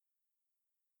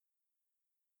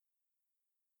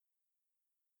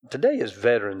today is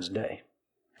Veterans Day.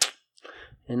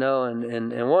 And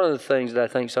one of the things that I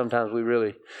think sometimes we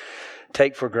really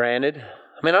take for granted,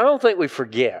 I don't think we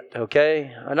forget,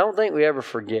 okay? I don't think we ever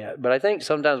forget, but I think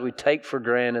sometimes we take for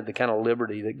granted the kind of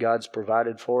liberty that God's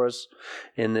provided for us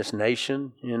in this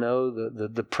nation,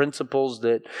 the principles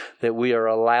that we are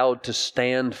allowed to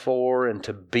stand for and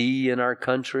to be in our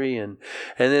country, and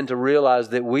then to realize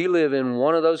that we live in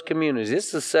one of those communities. This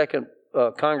is the second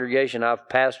congregation I've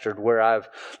pastored where I've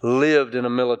lived in a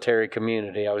military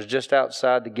community. I was just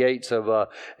outside the gates of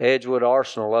Edgewood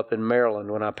Arsenal up in Maryland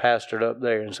when I pastored up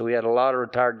there, and so we had a lot of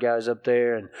retired guys up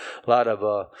there and a lot of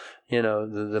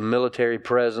the military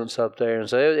presence up there, and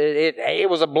so it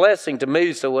was a blessing to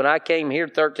me. So when I came here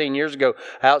 13 years ago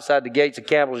outside the gates of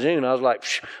Camp Lejeune, I was like,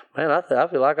 man, I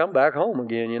feel like I'm back home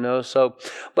again, So,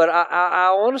 but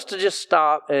I want us to just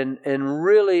stop and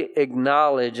really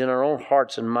acknowledge in our own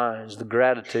hearts and minds the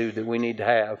gratitude that we need to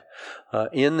have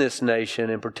in this nation,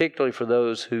 and particularly for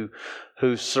those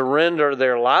who surrender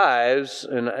their lives,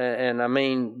 and I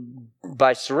mean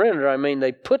by surrender, I mean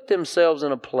they put themselves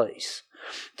in a place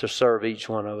to serve each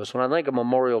one of us. When I think of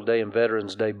Memorial Day and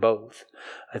Veterans Day both,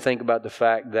 I think about the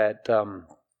fact that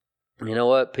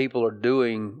people are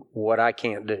doing what I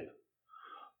can't do.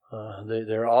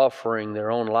 They're offering their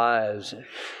own lives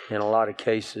in a lot of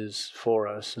cases for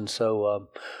us. And so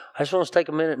I just want us to take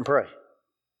a minute and pray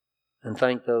and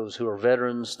thank those who are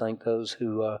veterans, thank those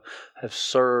who have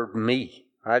served me.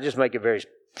 I just make it very,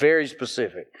 very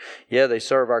specific. Yeah, they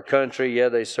serve our country. Yeah,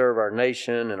 they serve our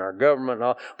nation and our government and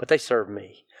all, but they serve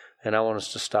me. And I want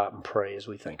us to stop and pray as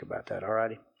we think about that. All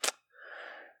righty?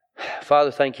 Father,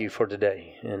 thank you for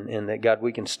today, and that, God,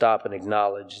 we can stop and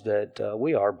acknowledge that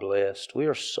we are blessed. We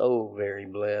are so very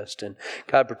blessed. And,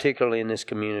 God, particularly in this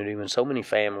community, when so many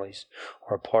families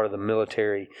are part of the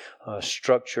military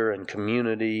structure and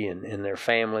community, and their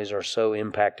families are so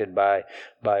impacted by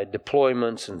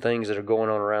deployments and things that are going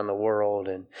on around the world.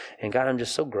 And God, I'm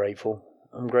just so grateful.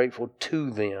 I'm grateful to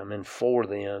them and for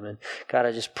them. And God,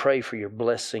 I just pray for your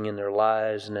blessing in their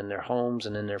lives and in their homes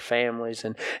and in their families.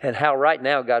 And how right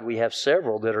now, God, we have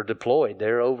several that are deployed.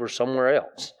 They're over somewhere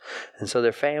else. And so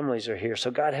their families are here. So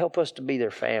God, help us to be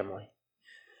their family.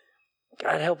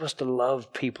 God, help us to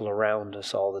love people around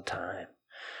us all the time.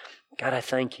 God, I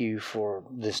thank you for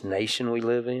this nation we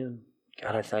live in.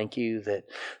 God, I thank you that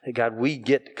God, we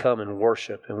get to come and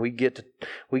worship, and we get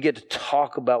to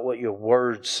talk about what your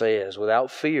word says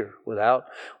without fear, without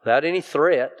any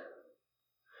threat.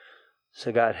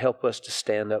 So God, help us to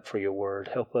stand up for your word.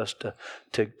 Help us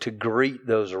to greet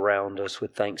those around us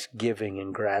with thanksgiving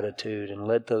and gratitude, and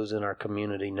let those in our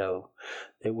community know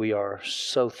that we are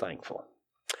so thankful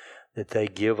that they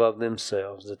give of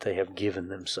themselves, that they have given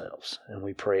themselves. And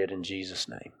we pray it in Jesus'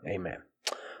 name. Amen.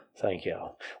 Thank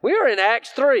y'all. We are in Acts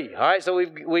 3. All right, so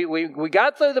we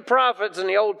got through the prophets in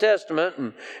the Old Testament,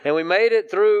 and we made it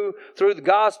through the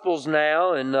Gospels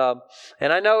now, and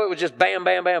I know it was just bam,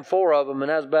 bam, bam, 4 of them,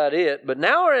 and that's about it. But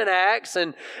now we're in Acts,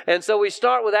 and so we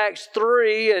start with Acts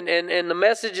 3, and the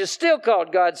message is still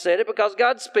called God Said It, because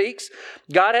God speaks.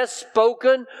 God has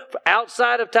spoken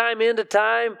outside of time, into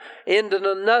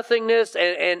the nothingness,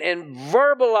 and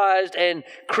verbalized and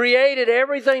created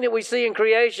everything that we see in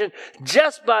creation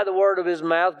just by the word of his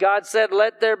mouth. God said,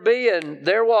 let there be, and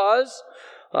there was.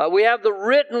 We have the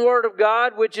written word of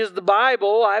God, which is the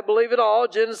Bible. I believe it all,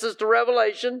 Genesis to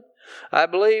Revelation. I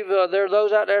believe there are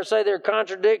those out there who say there are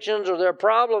contradictions or there are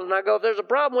problems. And I go, if there's a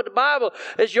problem with the Bible,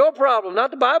 it's your problem,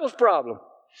 not the Bible's problem.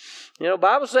 The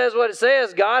Bible says what it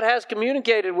says. God has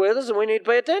communicated with us, and we need to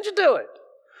pay attention to it.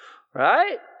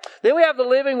 Right? Then we have the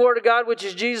living word of God, which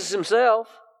is Jesus himself.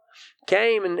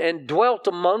 Came and dwelt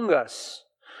among us.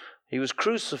 He was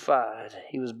crucified.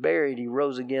 He was buried. He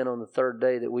rose again on the third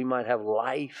day that we might have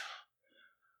life.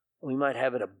 We might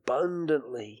have it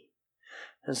abundantly.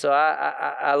 And so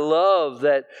I love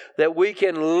that we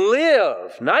can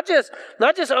live, not just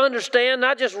understand,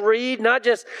 not just read, not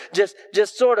just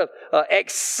sort of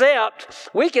accept.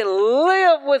 We can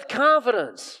live with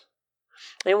confidence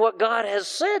in what God has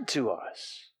said to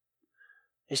us.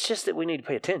 It's just that we need to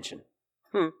pay attention.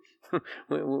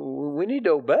 We need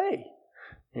to obey.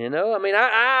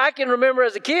 I can remember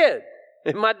as a kid,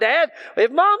 if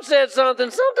mom said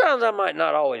something, sometimes I might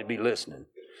not always be listening.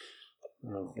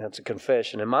 That's a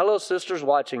confession. And my little sister's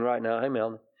watching right now. Hey,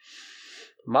 Melanie.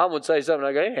 Mom would say something,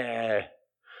 I go, yeah.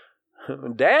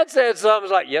 When Dad said something,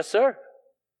 it's like, yes, sir.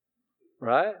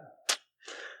 Right?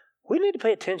 We need to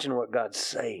pay attention to what God's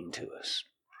saying to us.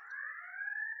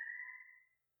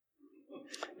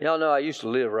 Y'all know I used to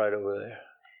live right over there.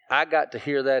 I got to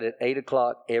hear that at 8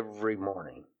 o'clock every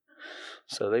morning.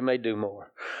 So they may do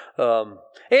more.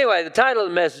 Anyway, the title of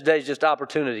the message today is just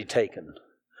Opportunity Taken.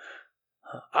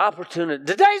 Opportunity.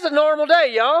 Today's a normal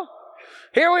day, y'all.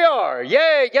 Here we are.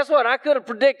 Yay. Guess what? I could have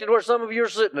predicted where some of you are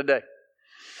sitting today.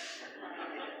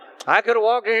 I could have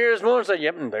walked in here this morning and said,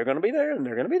 yep, and they're going to be there, and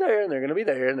they're going to be there, and they're going to be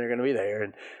there, and they're going to be there.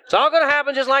 And it's all going to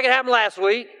happen just like it happened last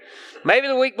week. Maybe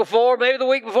the week before, maybe the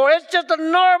week before. It's just a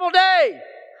normal day.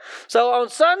 So on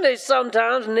Sundays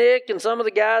sometimes, Nick and some of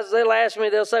the guys, they'll ask me,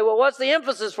 they'll say, well, what's the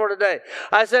emphasis for today?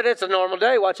 I said, it's a normal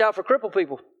day. Watch out for crippled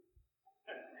people.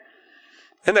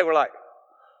 And they were like,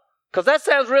 because that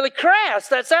sounds really crass.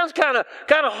 That sounds kind of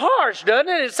harsh, doesn't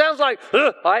it? It sounds like,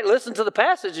 ugh. All right, listen to the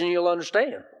passage and you'll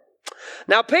understand.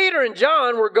 Now, Peter and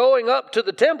John were going up to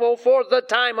the temple for the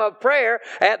time of prayer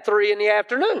at 3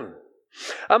 p.m.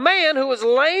 A man who was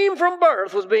lame from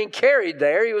birth was being carried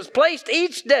there. He was placed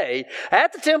each day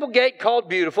at the temple gate called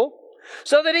Beautiful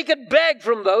so that he could beg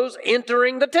from those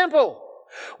entering the temple.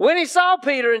 When he saw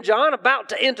Peter and John about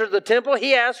to enter the temple,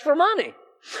 he asked for money.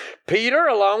 Peter,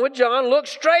 along with John, looked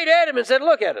straight at him and said,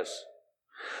 look at us.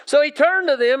 So he turned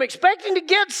to them, expecting to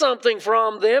get something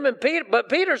from them. But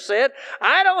Peter said,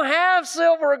 I don't have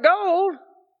silver or gold,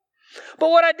 but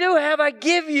what I do have, I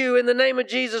give you. In the name of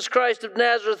Jesus Christ of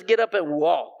Nazareth, get up and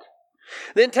walk.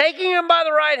 Then taking him by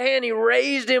the right hand, he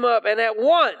raised him up, and at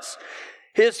once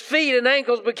his feet and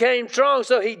ankles became strong.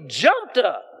 So he jumped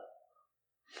up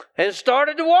and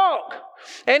started to walk.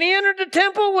 And he entered the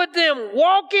temple with them,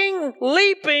 walking,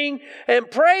 leaping, and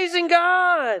praising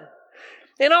God.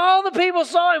 And all the people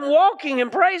saw him walking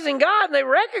and praising God, and they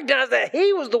recognized that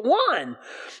he was the one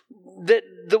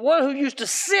who used to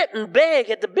sit and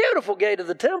beg at the Beautiful gate of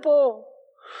the temple.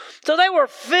 So they were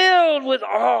filled with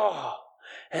awe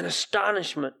and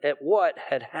astonishment at what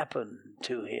had happened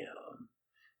to him.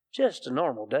 Just a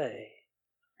normal day.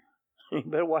 You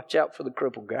better watch out for the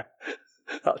crippled guy.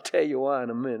 I'll tell you why in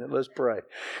a minute. Let's pray.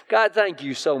 God, thank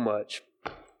you so much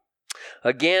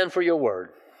again for your word.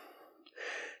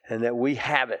 And that we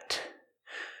have it.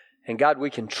 And God, we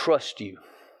can trust you.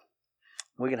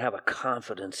 We can have a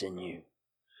confidence in you.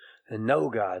 And know,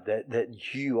 God,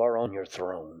 that you are on your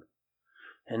throne.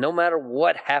 And no matter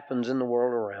what happens in the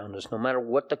world around us, no matter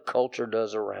what the culture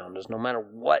does around us, no matter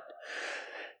what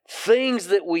things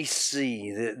that we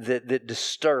see that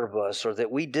disturb us or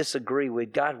that we disagree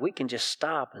with, God, we can just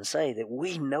stop and say that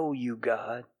we know you,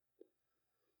 God.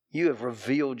 You have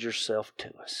revealed yourself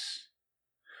to us.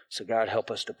 So God, help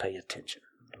us to pay attention.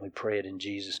 We pray it in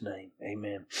Jesus' name.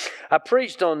 Amen. I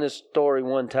preached on this story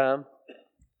one time.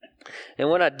 And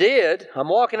when I did, I'm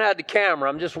walking out the camera.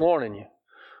 I'm just warning you.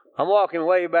 I'm walking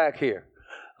way back here.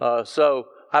 So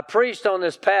I preached on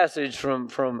this passage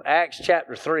from Acts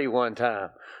chapter 3 one time.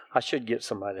 I should get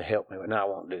somebody to help me, but no, I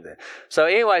won't do that. So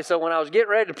anyway, so when I was getting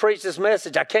ready to preach this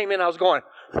message, I came in, I was going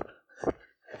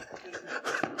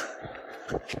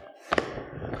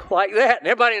like that. And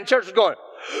everybody in the church was going,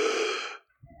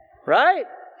 right?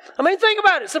 I mean, think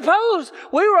about it. Suppose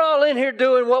we were all in here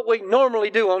doing what we normally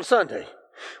do on Sunday.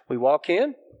 We walk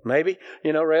in, maybe,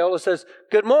 Rayola says,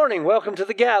 good morning, welcome to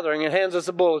the gathering, and hands us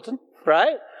a bulletin,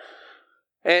 right?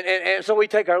 And so we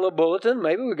take our little bulletin,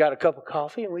 maybe we got a cup of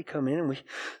coffee, and we come in and we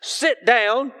sit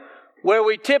down where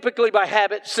we typically by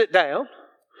habit sit down,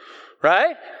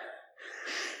 right?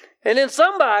 And then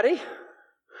somebody,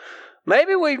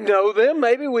 maybe we know them,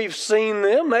 maybe we've seen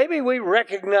them, maybe we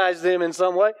recognize them in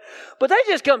some way, but they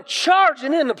just come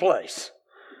charging in the place,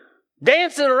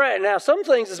 dancing around. Now, some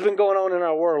things that's been going on in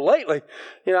our world lately,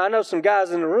 I know some guys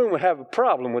in the room would have a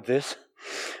problem with this.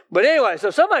 But anyway,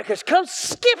 so somebody just comes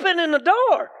skipping in the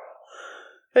door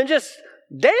and just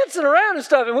dancing around and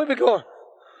stuff, and we'd be going,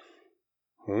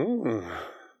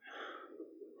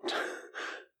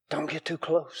 don't get too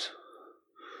close.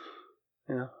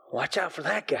 Watch out for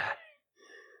that guy.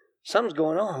 Something's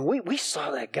going on. We saw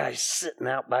that guy sitting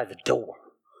out by the door.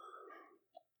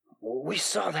 We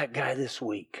saw that guy this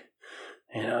week.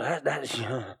 That's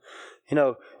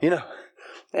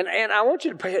And I want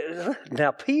you to pay.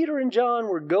 Now, Peter and John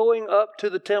were going up to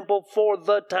the temple for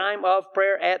the time of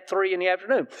prayer at 3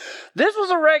 p.m. This was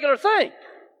a regular thing.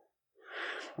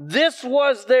 This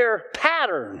was their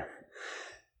pattern.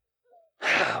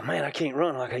 Oh, man, I can't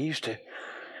run like I used to.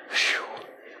 Whew.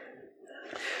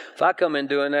 If I come in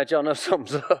doing that, y'all know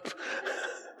something's up.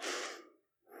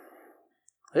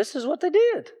 This is what they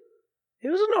did. It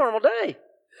was a normal day.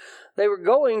 They were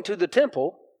going to the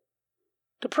temple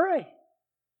to pray.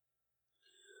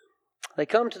 They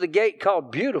come to the gate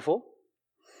called Beautiful.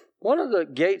 One of the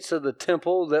gates of the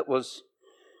temple that was,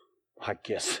 I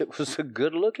guess it was a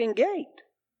good-looking gate,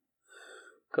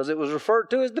 because it was referred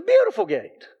to as the Beautiful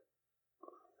Gate.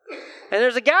 And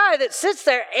there's a guy that sits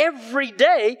there every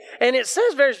day, and it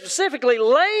says very specifically,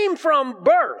 lame from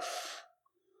birth.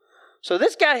 So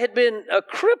this guy had been a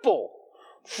cripple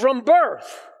from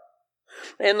birth.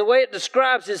 And the way it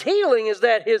describes his healing is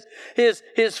that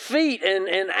his feet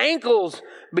and ankles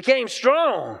became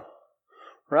strong,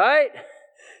 right?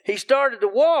 He started to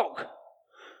walk,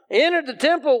 entered the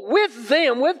temple with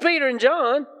them, with Peter and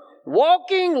John,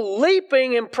 walking,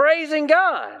 leaping, and praising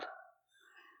God.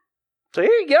 So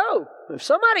here you go. If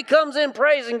somebody comes in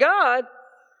praising God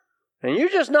and you're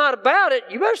just not about it,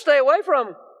 you better stay away from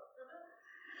them.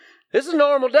 This is a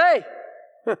normal day.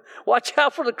 Watch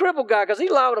out for the crippled guy because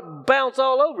he's liable to bounce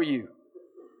all over you.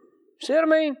 See what I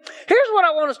mean? Here's what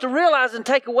I want us to realize and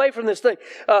take away from this thing.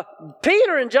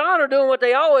 Peter and John are doing what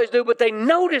they always do, but they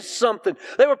noticed something.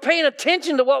 They were paying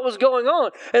attention to what was going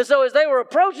on. And so as they were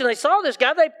approaching, they saw this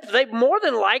guy. They've more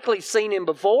than likely seen him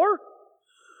before.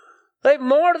 They've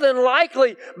more than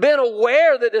likely been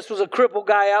aware that this was a crippled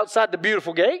guy outside the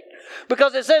beautiful gate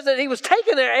because it says that he was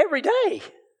taken there every day.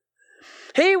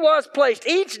 He was placed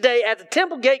each day at the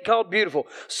temple gate called Beautiful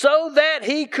so that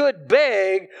he could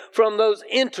beg from those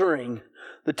entering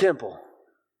the temple.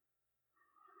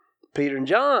 Peter and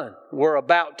John were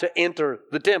about to enter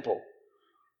the temple.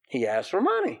 He asked for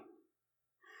money.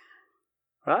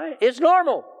 Right? It's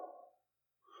normal.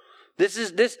 All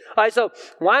right, so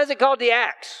why is it called the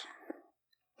Acts?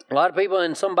 A lot of people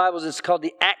in some Bibles, it's called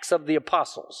the Acts of the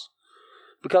Apostles.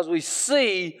 Because we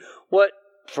see what,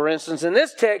 for instance, in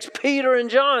this text, Peter and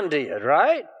John did,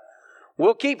 right?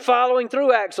 We'll keep following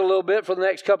through Acts a little bit for the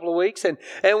next couple of weeks, and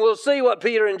we'll see what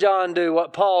Peter and John do,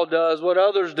 what Paul does, what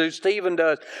others do, Stephen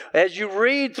does. As you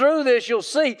read through this, you'll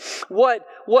see what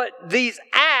these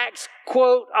Acts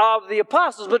quote of the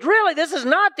apostles. But really, this is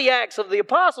not the Acts of the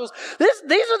apostles.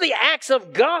 These are the acts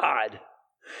of God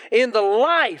in the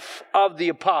life of the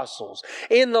apostles,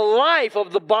 in the life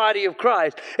of the body of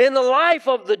Christ, in the life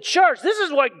of the church. This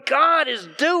is what God is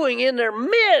doing in their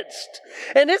midst.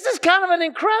 And this is kind of an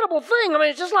incredible thing. I mean,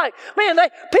 it's just like, man,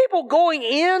 people going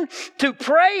in to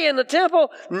pray in the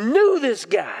temple knew this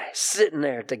guy sitting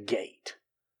there at the gate.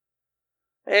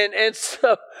 And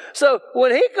so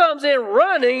when he comes in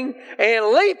running and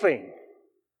leaping,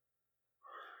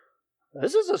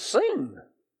 this is a scene.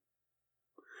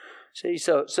 See,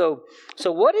 so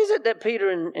what is it that Peter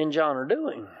and John are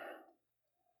doing?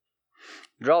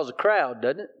 Draws a crowd,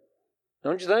 doesn't it?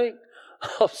 Don't you think?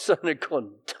 All of a sudden they're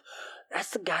going,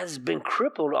 that's the guy that's been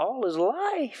crippled all his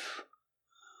life.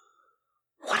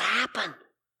 What happened?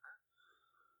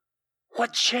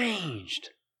 What changed?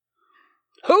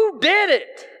 Who did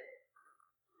it?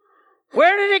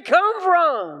 Where did it come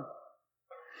from?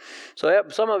 So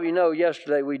some of you know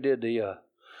yesterday we did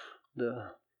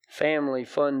the Family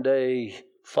Fun Day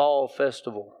Fall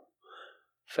Festival.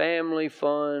 Family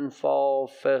Fun Fall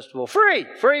Festival. Free!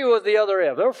 Free was the other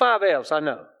F. There were 5 F's, I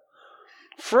know.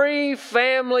 Free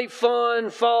Family Fun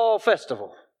Fall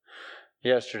Festival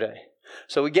yesterday.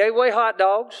 So we gave away hot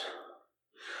dogs.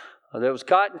 There was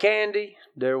cotton candy.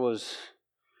 There was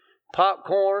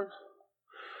popcorn.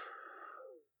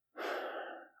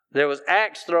 There was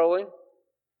axe throwing.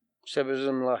 Except it was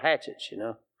them little hatchets, you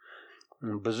know.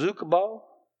 And bazooka ball.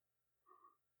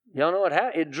 Y'all know what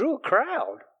happened? It drew a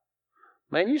crowd.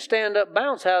 Man, you stand up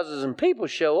bounce houses and people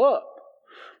show up.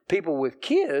 People with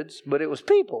kids, but it was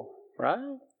people,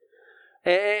 right?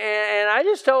 And I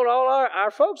just told all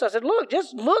our folks, I said,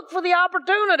 just look for the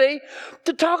opportunity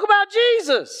to talk about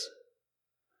Jesus.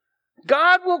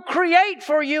 God will create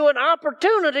for you an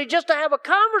opportunity just to have a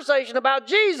conversation about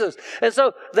Jesus. And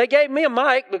so they gave me a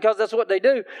mic because that's what they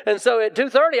do. And so at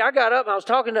 2:30, I got up and I was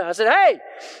talking to them. I said, hey,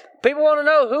 people want to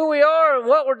know who we are and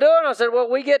what we're doing. I said, well,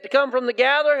 we get to come from the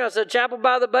gathering. I said, Chapel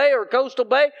by the Bay or Coastal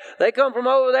Bay. They come from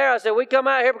over there. I said, we come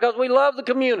out here because we love the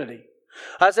community.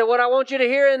 I said, what I want you to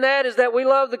hear in that is that we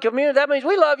love the community. That means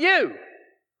we love you.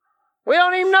 We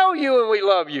don't even know you and we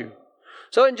love you.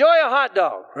 So enjoy a hot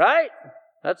dog, right?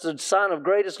 That's a sign of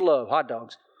greatest love, hot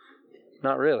dogs.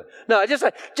 Not really. No, just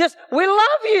we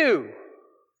love you.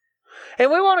 And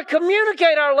we want to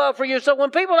communicate our love for you. So when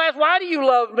people ask, why do you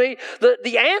love me?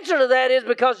 The answer to that is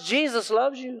because Jesus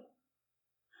loves you.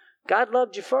 God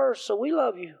loved you first, so we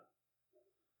love you.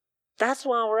 That's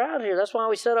why we're out here. That's why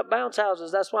we set up bounce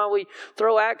houses. That's why we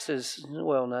throw axes.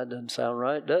 Well, that doesn't sound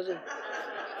right, does it?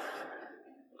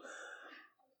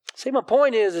 See, my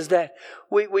point is that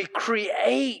we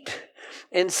create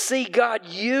and see God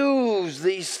use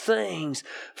these things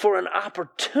for an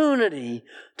opportunity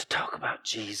to talk about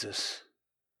Jesus.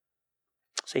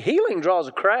 See, healing draws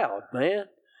a crowd, man.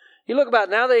 You look about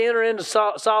now, they enter into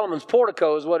Solomon's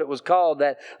portico is what it was called,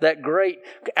 that great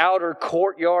outer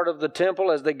courtyard of the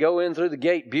temple as they go in through the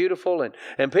gate, beautiful,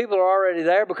 and people are already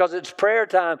there because it's prayer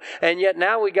time. And yet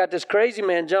now we got this crazy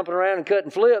man jumping around and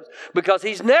cutting flips because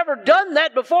he's never done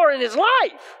that before in his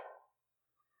life.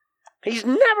 He's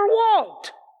never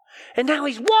walked. And now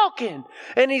he's walking,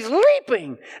 and he's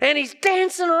leaping, and he's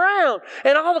dancing around,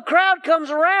 and all the crowd comes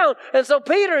around. And so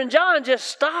Peter and John just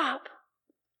stop.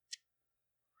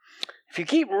 If you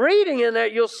keep reading in there,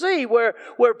 you'll see where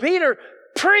Peter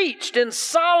preached in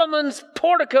Solomon's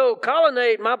portico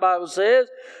colonnade, my Bible says,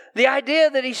 the idea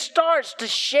that he starts to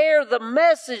share the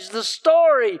message, the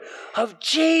story of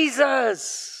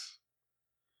Jesus.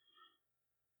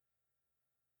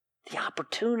 The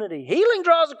opportunity. Healing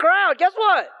draws a crowd. Guess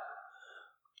what?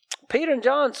 Peter and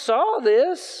John saw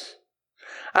this.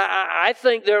 I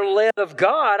think they're led of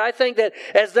God. I think that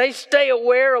as they stay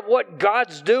aware of what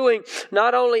God's doing,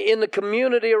 not only in the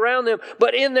community around them,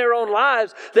 but in their own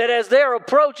lives, that as they're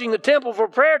approaching the temple for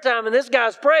prayer time and this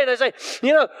guy's praying, they say,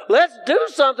 let's do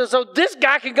something so this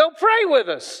guy can go pray with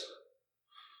us.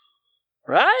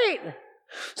 Right?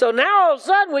 So now all of a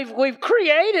sudden we've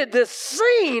created this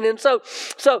scene, and so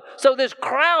this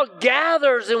crowd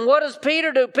gathers, and what does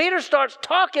Peter do? Peter starts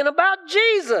talking about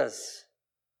Jesus.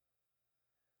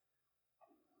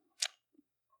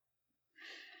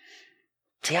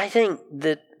 See, I think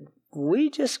that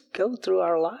we just go through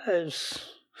our lives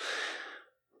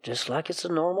just like it's a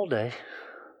normal day.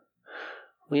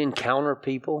 We encounter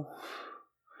people.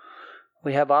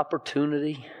 We have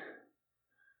opportunity.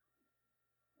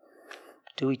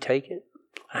 Do we take it?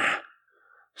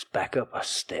 Let's back up a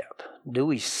step. Do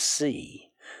we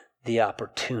see the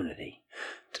opportunity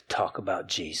to talk about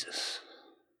Jesus?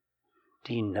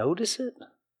 Do you notice it?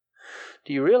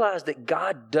 Do you realize that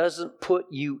God doesn't put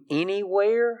you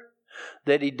anywhere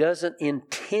that He doesn't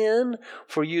intend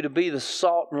for you to be the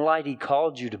salt and light He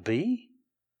called you to be?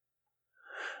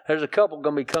 There's a couple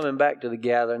going to be coming back to the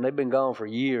gathering. They've been gone for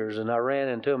years, and I ran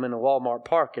into them in the Walmart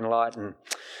parking lot, and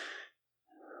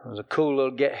it was a cool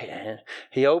little guy.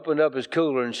 He opened up his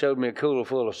cooler and showed me a cooler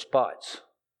full of spots.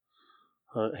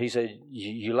 He said,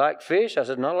 "You like fish?" I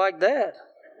said, "Not like that."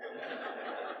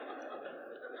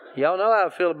 Y'all know how I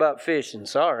feel about fishing.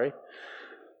 Sorry.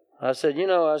 I said,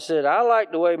 I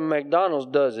like the way McDonald's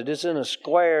does it. It's in a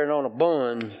square and on a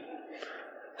bun.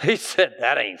 He said,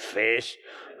 "That ain't fish."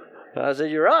 I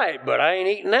said, "You're right, but I ain't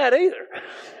eating that either."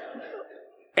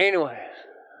 Anyway,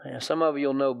 some of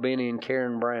you'll know Benny and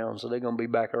Karen Brown, so they're going to be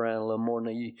back around a little more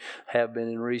than they have been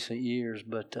in recent years.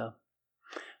 But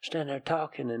standing there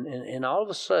talking, and all of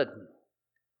a sudden,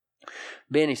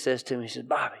 Benny says to me, he said,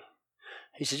 "Bobby,"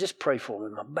 he said, "just pray for me.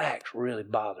 My back's really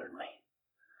bothering me."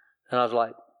 And I was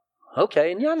like,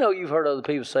 okay. And y'all know you've heard other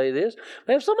people say this.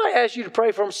 Man, if somebody asks you to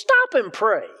pray for them, stop and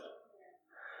pray.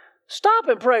 Stop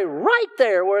and pray right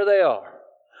there where they are.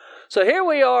 So here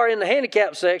we are in the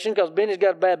handicap section because Benny's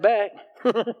got a bad back.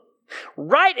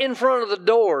 Right in front of the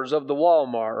doors of the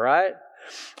Walmart, right?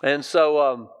 And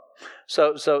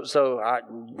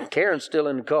Karen's still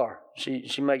in the car.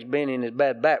 She makes Benny and his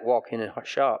bad back walk in her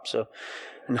shop. So,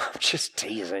 no, I'm just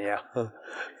teasing you.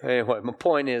 Anyway, my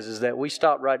point is that we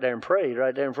stopped right there and prayed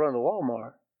right there in front of the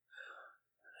Walmart.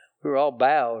 We were all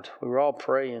bowed. We were all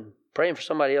praying for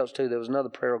somebody else too. There was another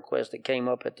prayer request that came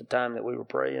up at the time that we were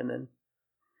praying,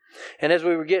 and as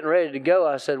we were getting ready to go,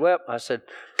 I said,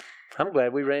 "I'm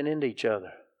glad we ran into each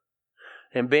other."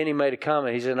 And Benny made a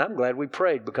comment. He said, "I'm glad we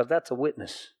prayed because that's a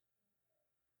witness."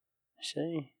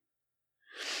 See?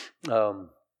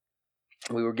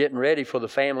 We were getting ready for the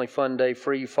Family Fun Day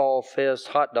Free Fall Fest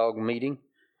hot dog meeting.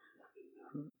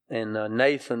 And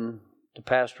Nathan, the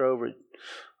pastor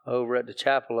over at the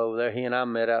chapel over there, he and I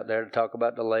met out there to talk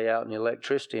about the layout and the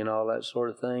electricity and all that sort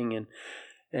of thing.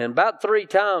 And about 3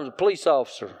 times a police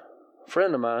officer, a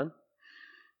friend of mine,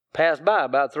 passed by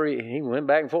about 3. He went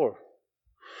back and forth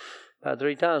about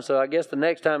 3 times. So I guess the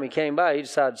next time he came by, he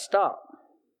decided to stop.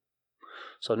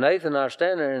 So Nathan and I are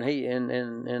standing there, and he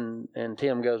and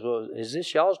Tim goes, "Well, is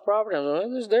this y'all's property?" I was like,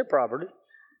 "This is their property,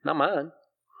 not mine."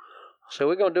 So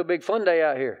we're going to do a big fun day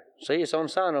out here. See, it's on the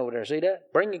sign over there. See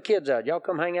that? Bring your kids out. Y'all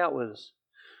come hang out with us.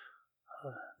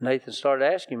 Nathan started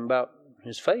asking him about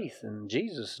his faith and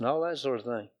Jesus and all that sort of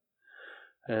thing.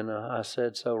 And I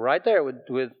said, so right there with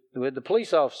the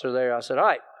police officer there, I said, "All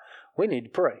right, we need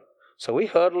to pray." So we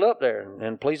huddled up there,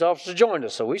 and police officers joined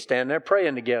us. So we stand there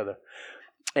praying together.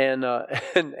 And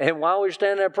while we were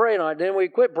standing there praying, then we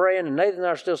quit praying, and Nathan and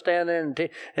I are still standing there,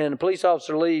 and the police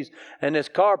officer leaves, and this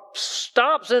car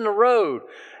stops in the road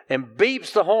and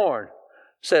beeps the horn.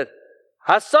 Said,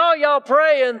 "I saw y'all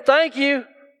praying, thank you."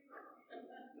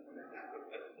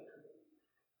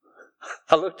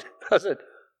 I said,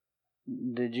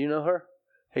 did you know her?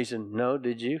 He said, no,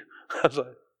 did you? I was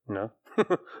like, no.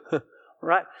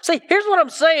 Right? See, here's what I'm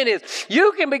saying is,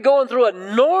 you can be going through a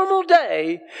normal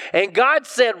day, and God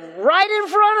said right in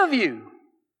front of you,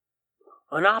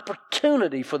 an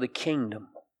opportunity for the kingdom.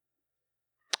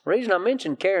 The reason I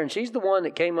mentioned Karen, she's the one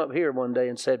that came up here one day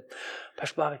and said,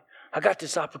 Pastor Bobby, I got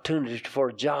this opportunity for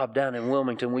a job down in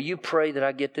Wilmington. Will you pray that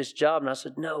I get this job? And I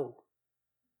said, no.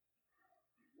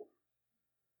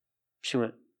 She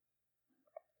went,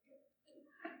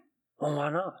 well, why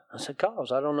not? I said,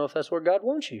 because I don't know if that's where God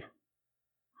wants you.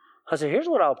 I said, here's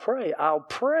what I'll pray. I'll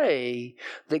pray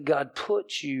that God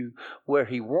puts you where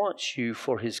He wants you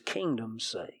for His kingdom's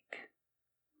sake.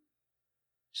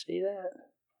 See that?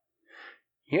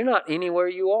 You're not anywhere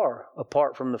you are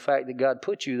apart from the fact that God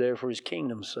put you there for His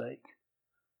kingdom's sake.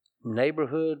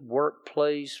 Neighborhood,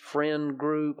 workplace, friend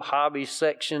group, hobby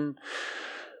section.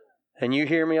 And you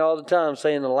hear me all the time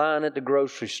saying the line at the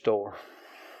grocery store.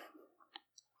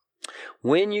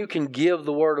 When you can give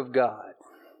the Word of God,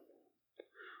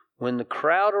 when the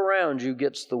crowd around you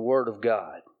gets the Word of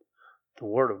God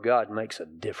makes a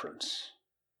difference.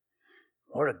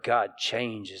 The Word of God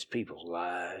changes people's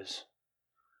lives.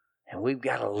 And we've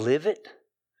got to live it.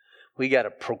 We got to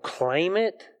proclaim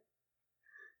it.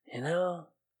 You know,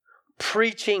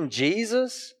 preaching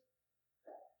Jesus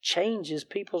changes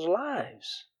people's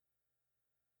lives.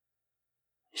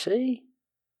 You see?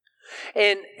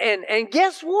 And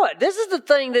guess what? This is the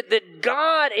thing that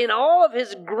God, in all of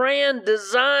His grand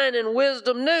design and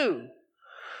wisdom, knew.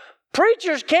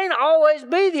 Preachers can't always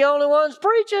be the only ones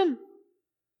preaching.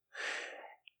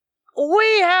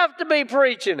 We have to be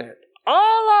preaching it.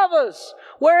 All of us,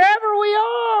 wherever we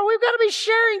are, we've got to be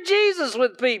sharing Jesus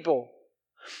with people.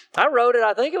 I wrote it,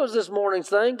 I think it was this morning's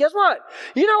thing. Guess what?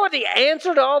 You know what the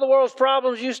answer to all the world's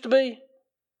problems used to be?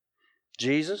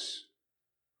 Jesus.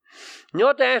 You know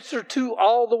what the answer to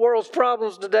all the world's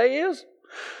problems today is?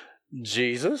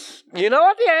 Jesus. You know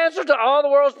what the answer to all the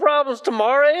world's problems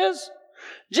tomorrow is?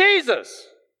 Jesus.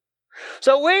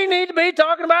 So we need to be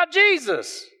talking about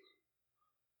Jesus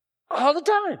all the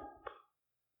time.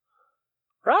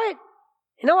 Right?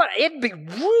 You know what? It'd be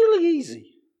really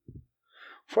easy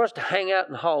for us to hang out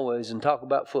in the hallways and talk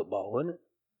about football, wouldn't it?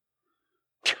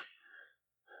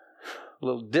 A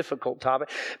little difficult topic.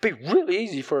 It'd be really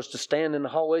easy for us to stand in the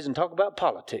hallways and talk about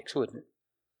politics, wouldn't it?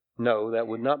 No, that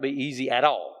would not be easy at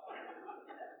all.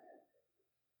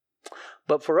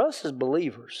 But for us as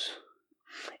believers,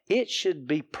 it should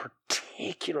be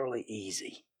particularly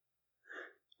easy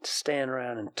to stand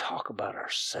around and talk about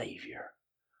our Savior.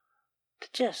 To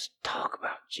just talk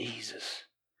about Jesus.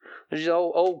 There's an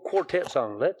old quartet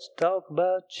song. Let's talk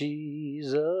about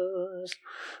Jesus.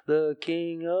 The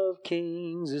King of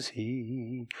Kings is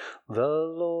He. The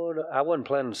Lord. I wasn't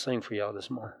planning to sing for y'all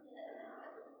this morning.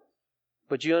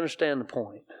 But you understand the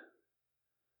point.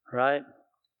 Right?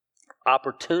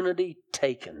 Opportunity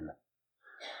taken.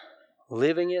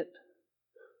 Living it.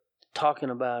 Talking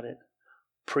about it.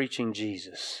 Preaching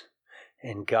Jesus.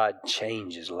 And God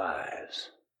changes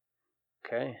lives.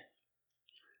 Okay?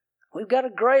 We've got a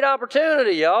great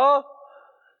opportunity, y'all.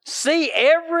 See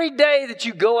every day that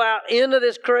you go out into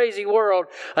this crazy world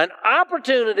an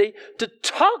opportunity to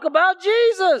talk about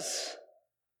Jesus.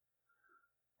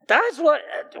 That's what...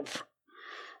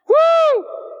 Woo!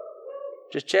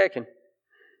 Just checking.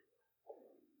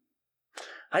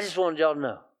 I just wanted y'all to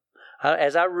know.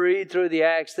 As I read through the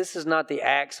Acts, this is not the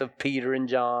Acts of Peter and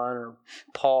John or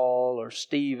Paul or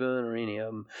Stephen or any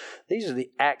of them. These are the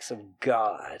acts of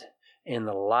God in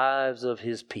the lives of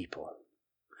His people.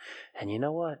 And you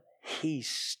know what? He's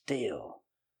still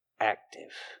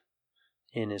active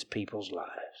in His people's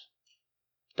lives.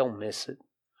 Don't miss it.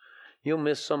 You'll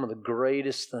miss some of the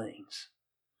greatest things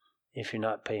if you're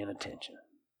not paying attention.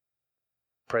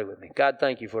 Pray with me. God,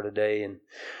 thank You for today and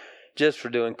just for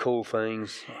doing cool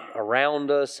things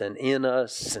around us and in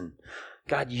us. And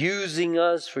God, using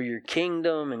us for Your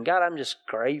kingdom. And God, I'm just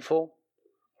grateful.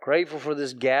 Grateful for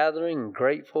this gathering and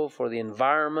grateful for the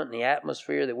environment and the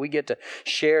atmosphere that we get to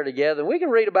share together. We can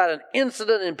read about an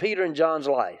incident in Peter and John's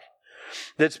life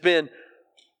that's been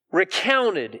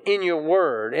recounted in Your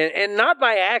Word. And not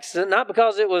by accident, not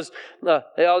because it was,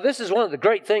 this is one of the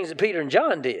great things that Peter and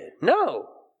John did. No.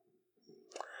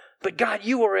 But God,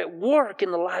 You were at work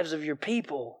in the lives of Your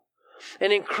people.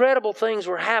 And incredible things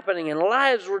were happening and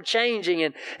lives were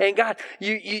changing. And God,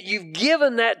 You've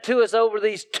given that to us over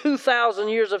these 2,000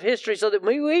 years of history so that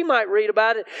we might read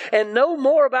about it and know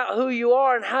more about who You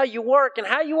are and how You work and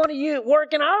how You want to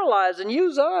work in our lives and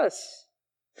use us.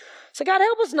 So God,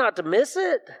 help us not to miss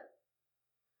it.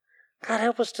 God,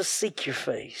 help us to seek Your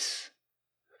face.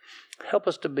 Help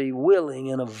us to be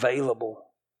willing and available,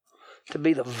 to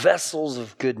be the vessels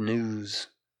of good news,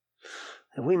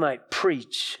 that we might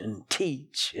preach and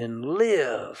teach and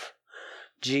live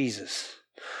Jesus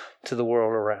to the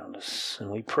world around us.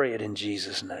 And we pray it in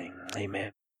Jesus' name.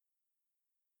 Amen.